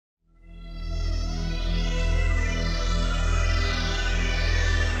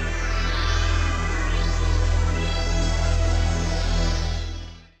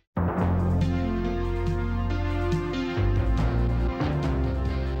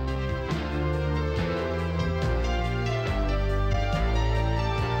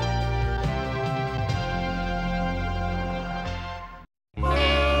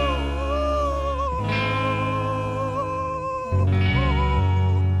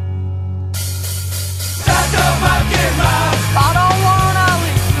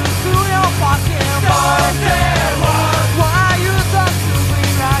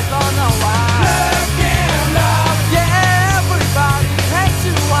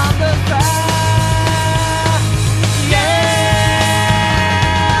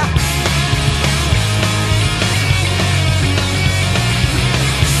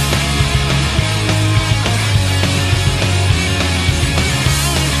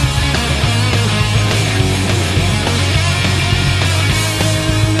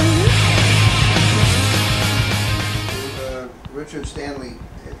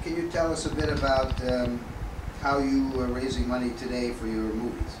tell us a bit about how you are raising money today for your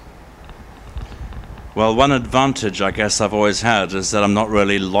movies? Well, one advantage I guess I've always had is that I'm not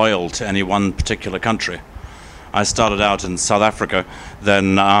really loyal to any one particular country. I started out in South Africa,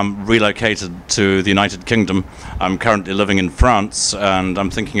 then relocated to the United Kingdom. I'm currently living in France, and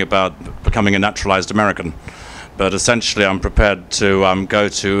I'm thinking about becoming a naturalized American. But essentially I'm prepared to go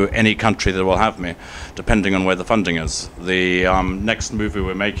to any country that will have me, depending on where the funding is. The next movie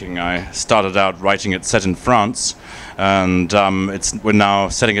we're making, I started out writing it set in France, and we're now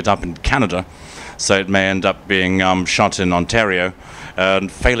setting it up in Canada, so it may end up being shot in Ontario,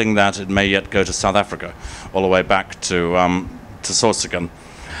 and failing that it may yet go to South Africa, all the way back to source again.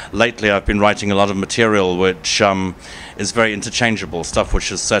 Lately I've been writing a lot of material which is very interchangeable, stuff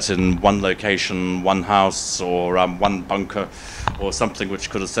which is set in one location, one house, or one bunker, or something which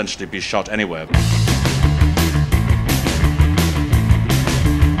could essentially be shot anywhere.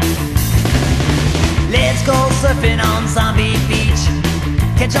 Let's go surfing on Zombie Beach,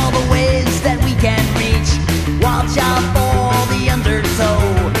 catch all the waves that we can reach. Watch out for the undertow,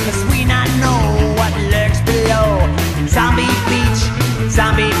 'cause we not know what lurks below. Zombie Beach,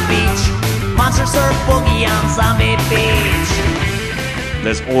 Zombie Beach, monster surf boogie on Zombie Beach.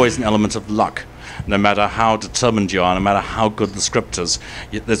 There's always an element of luck. No matter how determined you are, no matter how good the script is,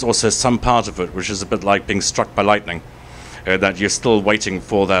 there's also some part of it which is a bit like being struck by lightning. That you're still waiting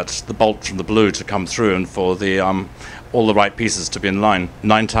for the bolt from the blue to come through, and for all the right pieces to be in line.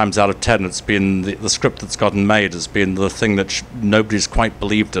 9 times out of 10 it's been the script that's gotten made has been the thing that nobody's quite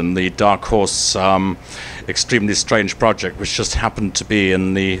believed in, the dark horse, extremely strange project which just happened to be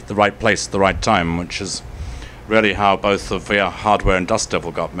in the right place at the right time, which is really how both of Hardware and Dust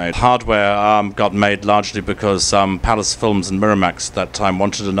Devil got made. Hardware got made largely because Palace Films and Miramax at that time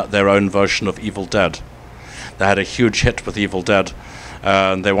wanted their own version of Evil Dead. They had a huge hit with Evil Dead,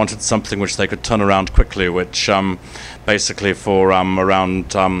 and they wanted something which they could turn around quickly, which basically for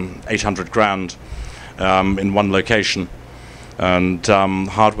around 800 grand in one location, and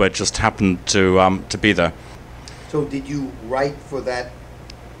Hardware just happened to be there. So did you write for that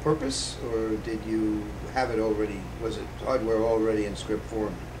purpose, or did you have it already? Was it Hardware already in script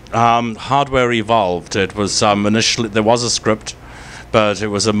form? Hardware evolved. It was initially there was a script, but it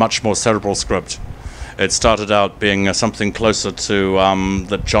was a much more cerebral script. It started out being something closer to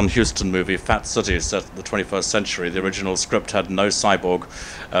the John Huston movie Fat City, set in the 21st century. The original script had no cyborg,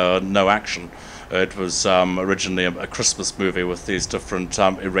 no action. It was originally a Christmas movie with these different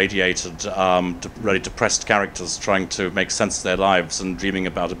irradiated, really depressed characters trying to make sense of their lives and dreaming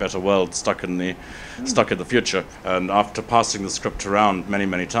about a better world stuck in the future. And after passing the script around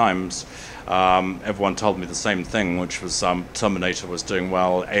many times, everyone told me the same thing, which was Terminator was doing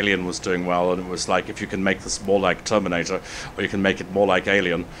well, Alien was doing well, and it was like, if you can make this more like Terminator, or you can make it more like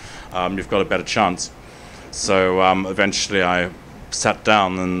Alien, you've got a better chance. So eventually I sat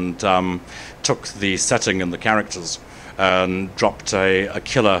down and took the setting and the characters and dropped a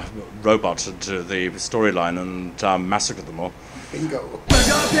killer robot into the storyline and massacred them all. Bingo. Plug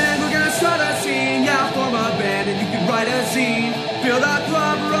your pen, we're gonna start a scene. Yeah, form a band and you can write a scene. Build a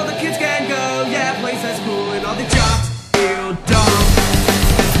club where all the kids can go. Yeah, place that's cool and all the jocks feel dumb.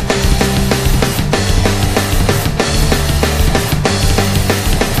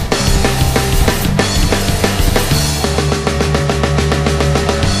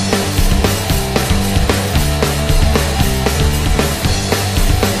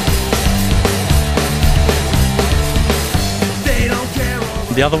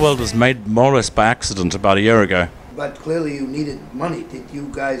 The Otherworld was made more or less by accident about a year ago. But clearly you needed money. Did you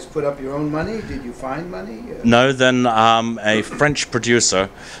guys put up your own money? Did you find money? No, then a French producer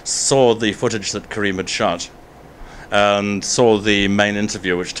saw the footage that Karim had shot and saw the main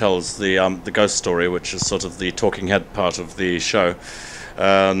interview, which tells the ghost story, which is sort of the talking head part of the show,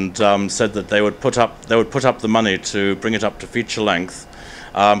 and said that they would put up the money to bring it up to feature length,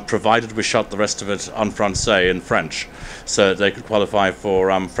 provided we shot the rest of it en français in French, so that they could qualify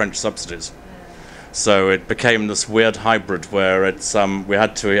for French subsidies. So it became this weird hybrid where it's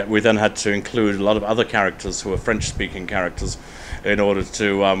we then had to include a lot of other characters who were French-speaking characters in order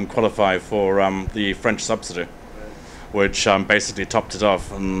to qualify for the French subsidy, which basically topped it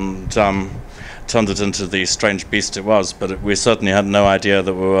off and turned it into the strange beast it was. But we certainly had no idea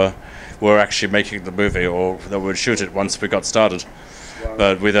that we were actually making the movie, or that we would shoot it once we got started. Wow.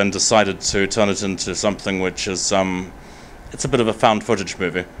 But we then decided to turn it into something which is it's a bit of a found footage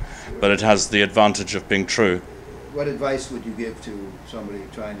movie, but it has the advantage of being true. What advice would you give to somebody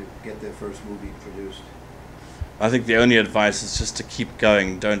trying to get their first movie produced? I think the only advice is just to keep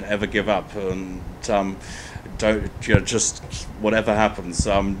going. Don't ever give up, and don't just whatever happens.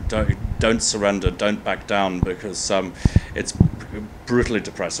 Don't surrender. Don't back down, because it's brutally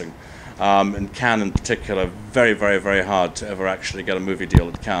depressing. In Cannes, in particular, very, very, very hard to ever actually get a movie deal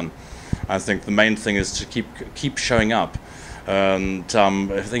at Cannes. I think the main thing is to keep showing up, and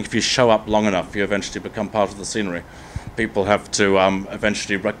I think if you show up long enough, you eventually become part of the scenery. People have to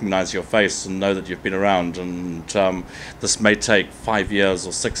eventually recognize your face and know that you've been around, and this may take 5 years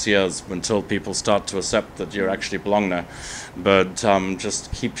or 6 years until people start to accept that you actually belong there. But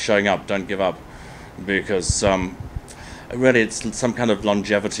just keep showing up, don't give up, because really it's some kind of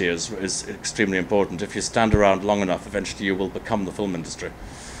longevity is extremely important. If you stand around long enough, eventually you will become the film industry.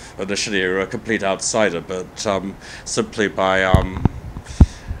 Initially you're a complete outsider, but simply by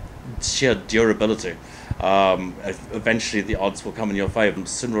sheer durability, eventually the odds will come in your favor.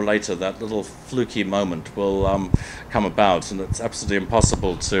 Sooner or later that little fluky moment will come about, and it's absolutely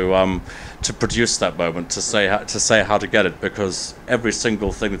impossible to produce that moment, to say how to get it, because every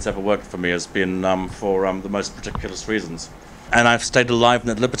single thing that's ever worked for me has been for the most ridiculous reasons. And I've stayed alive and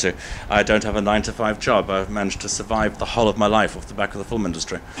at liberty. I don't have a 9-to-5 job. I've managed to survive the whole of my life off the back of the film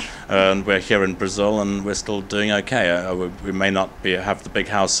industry. And we're here in Brazil, and we're still doing okay. We may not have the big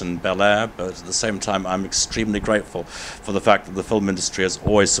house in Bel Air, but at the same time, I'm extremely grateful for the fact that the film industry has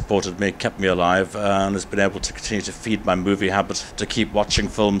always supported me, kept me alive, and has been able to continue to feed my movie habit, to keep watching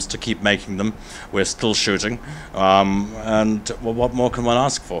films, to keep making them. We're still shooting. And what more can one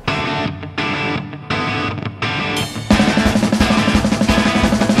ask for?